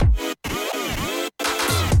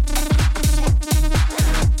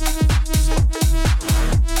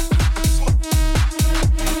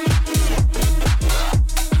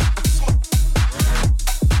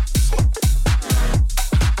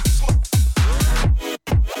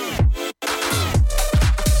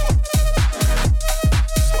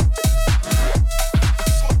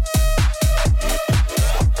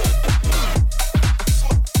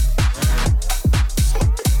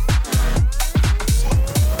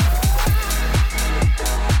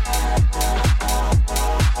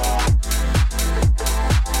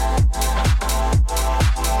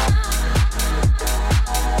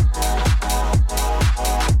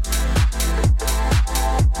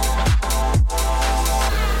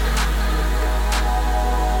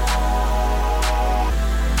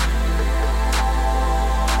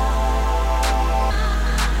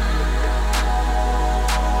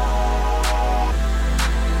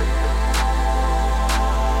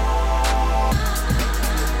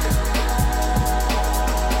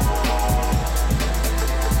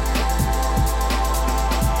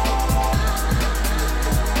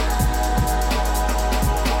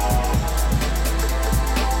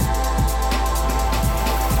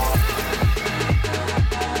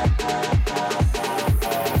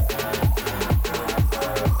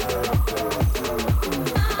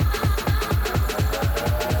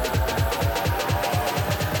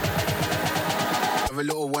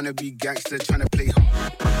gangster trying to play.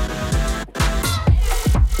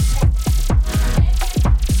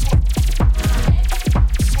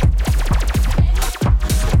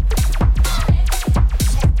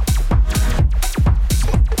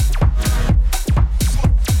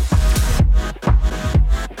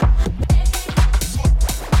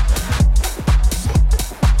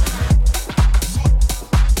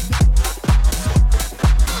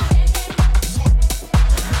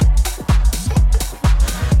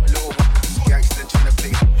 Gangster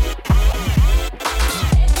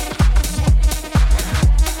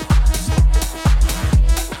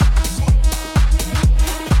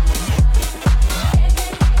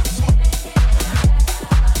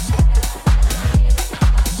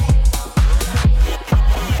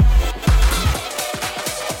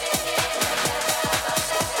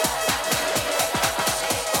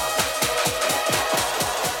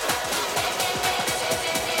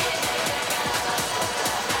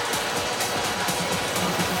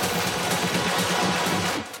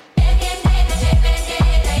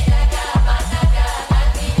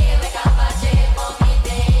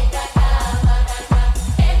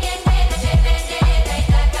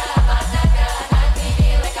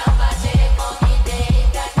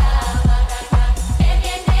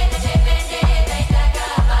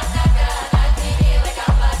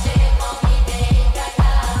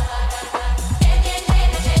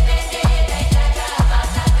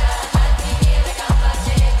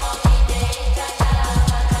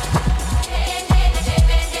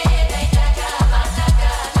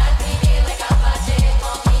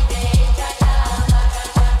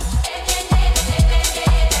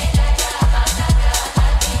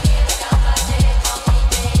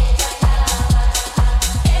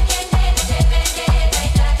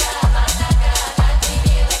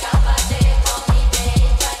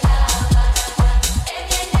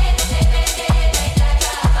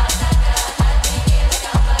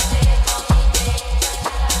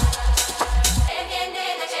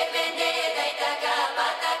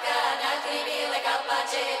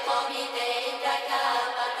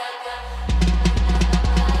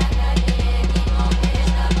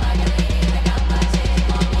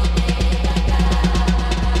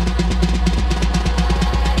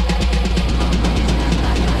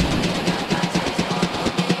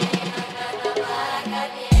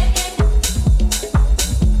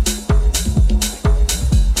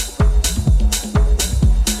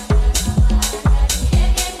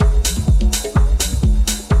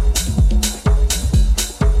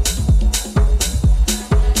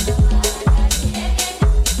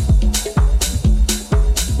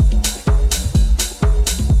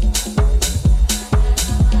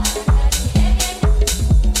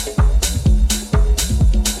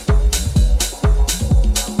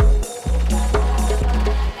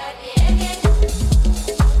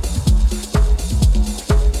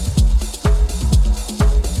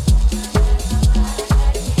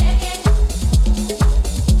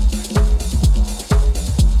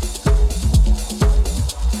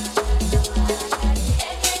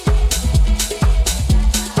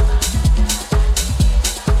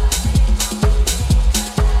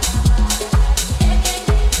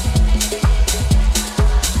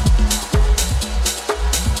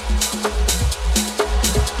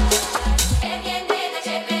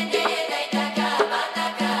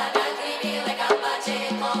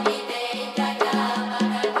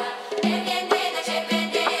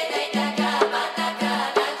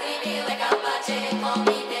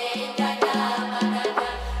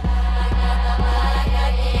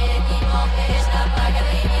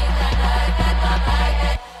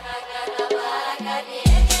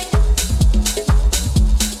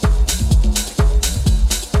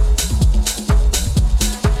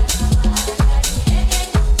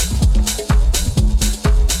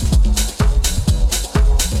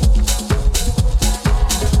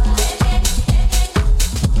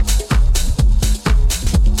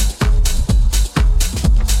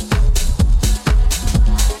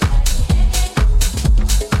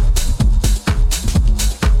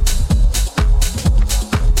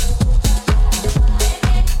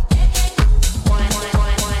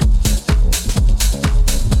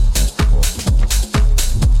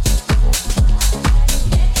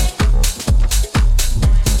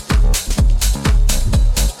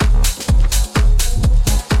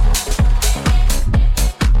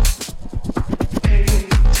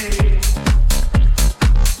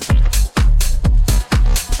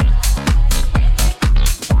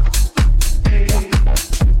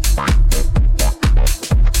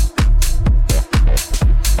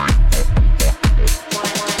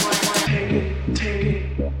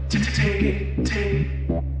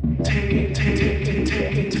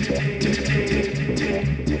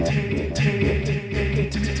take it.